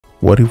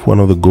What if one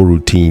of the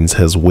Goroutines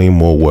has way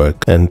more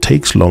work and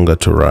takes longer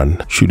to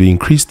run? Should we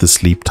increase the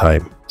sleep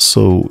time?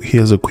 So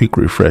here's a quick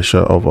refresher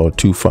of our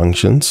two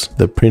functions,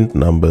 the print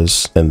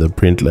numbers and the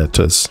print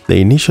letters.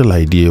 The initial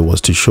idea was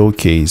to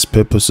showcase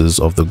purposes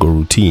of the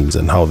Goroutines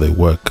and how they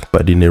work.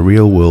 But in a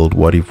real world,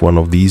 what if one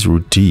of these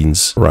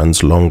routines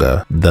runs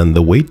longer than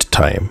the wait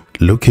time?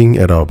 Looking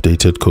at our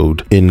updated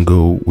code, in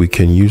Go, we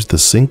can use the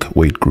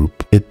sync.WaitGroup.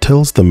 It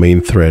tells the main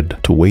thread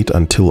to wait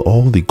until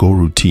all the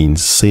Goroutines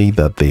say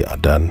that they are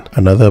done.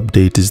 Another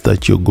update is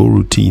that your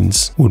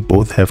Goroutines would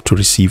both have to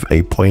receive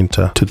a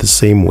pointer to the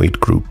same wait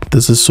group.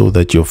 This is so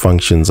that your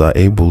functions are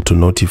able to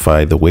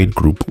notify the wait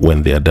group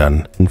when they are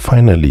done. And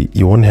finally,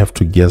 you won't have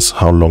to guess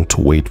how long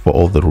to wait for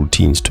all the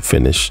routines to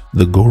finish.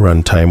 The Go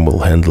runtime will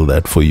handle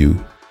that for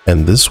you.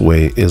 And this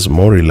way is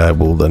more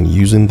reliable than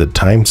using the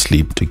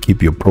time.Sleep to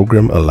keep your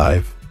program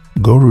alive.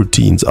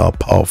 Goroutines are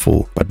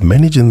powerful, but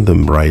managing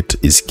them right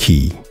is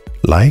key.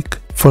 Like,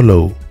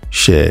 follow,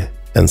 share,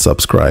 and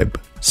subscribe.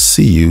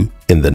 See you